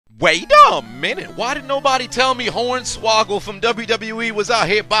Wait a minute, why did nobody tell me Hornswoggle from WWE was out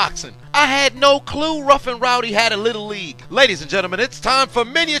here boxing? I had no clue Rough and Rowdy had a little league. Ladies and gentlemen, it's time for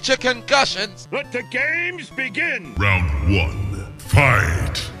miniature concussions. Let the games begin. Round 1,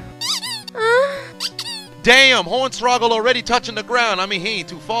 fight. Damn, Hornswoggle already touching the ground. I mean, he ain't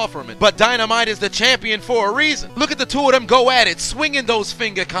too far from it. But Dynamite is the champion for a reason. Look at the two of them go at it, swinging those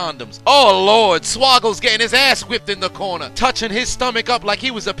finger condoms. Oh, Lord, Swoggle's getting his ass whipped in the corner, touching his stomach up like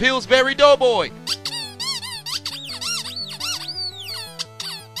he was a Pillsbury Doughboy.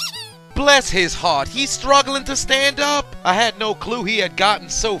 Bless his heart, he's struggling to stand up. I had no clue he had gotten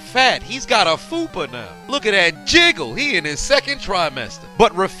so fat. He's got a fupa now. Look at that jiggle, he in his second trimester.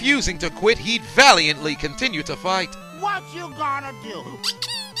 But refusing to quit, he'd valiantly continue to fight. What you gonna do?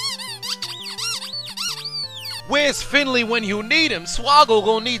 Where's Finley when you need him? Swoggle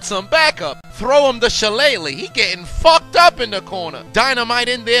gonna need some backup. Throw him the shillelagh, he getting fucked up in the corner. Dynamite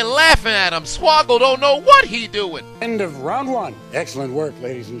in there laughing at him. Swoggle don't know what he doing. End of round 1. Excellent work,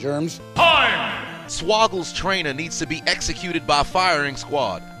 ladies and germs. Time! Swoggle's trainer needs to be executed by firing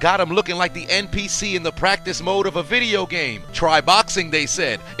squad. Got him looking like the NPC in the practice mode of a video game. Try boxing, they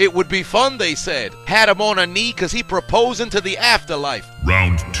said. It would be fun, they said. Had him on a knee cause he proposing to the afterlife.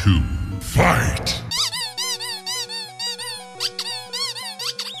 Round 2, fight.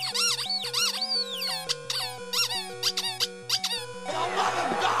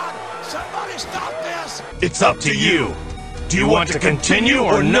 It's up to you. Do you want to continue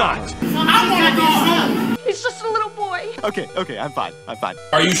or not? I wanna go home. He's just a little boy. Okay, I'm fine.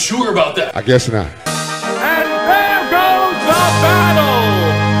 Are you sure about that? I guess not. And there goes the battle!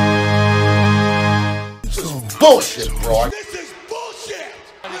 This is bullshit, bro. This is bullshit!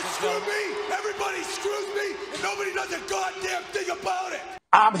 You screw me, everybody screws me, and nobody does a goddamn thing about it!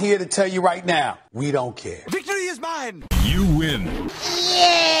 I'm here to tell you right now, we don't care. Victory is mine. You win.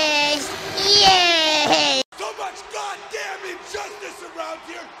 Yes! Yay! So much goddamn injustice around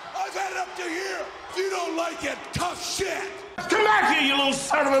here, I've had it up to here! If you don't like it, tough shit! Come back here, you little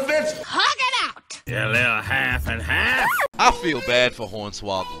son of a bitch! Hug it out! You little half and half. I feel bad for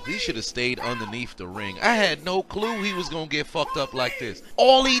Hornswoggle. He should have stayed underneath the ring. I had no clue he was gonna get fucked up like this.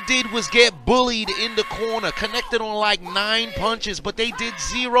 All he did was get bullied in the corner, connected on like 9 punches, but they did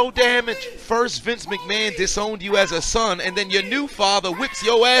 0 damage. First Vince McMahon disowned you as a son, and then your new father whips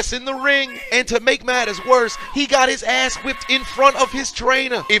your ass in the ring. And to make matters worse, he got his ass whipped in front of his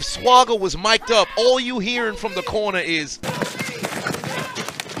trainer. If Swoggle was mic'd up, all you hearing from the corner is,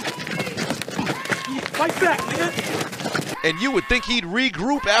 Fight back, nigga. and you would think he'd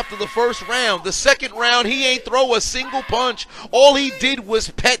regroup after the first round. The second round, he ain't throw a single punch. All he did was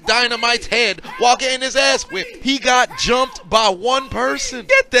pet Dynamite's head while getting his ass whipped. He got jumped by 1 person.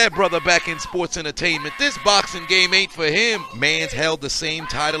 Get that brother back in sports entertainment. This boxing game ain't for him. Man's held the same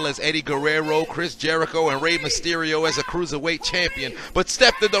title as Eddie Guerrero, Chris Jericho, and Rey Mysterio as a Cruiserweight champion, but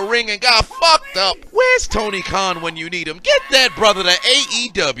stepped in the ring and got fucked up. Where's Tony Khan when you need him? Get that brother to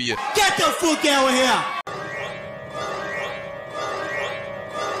AEW. Get the fuck out of here!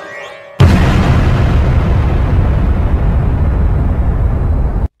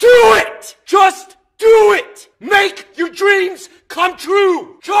 Do it! Just do it! Make your dreams come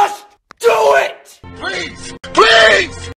true! Just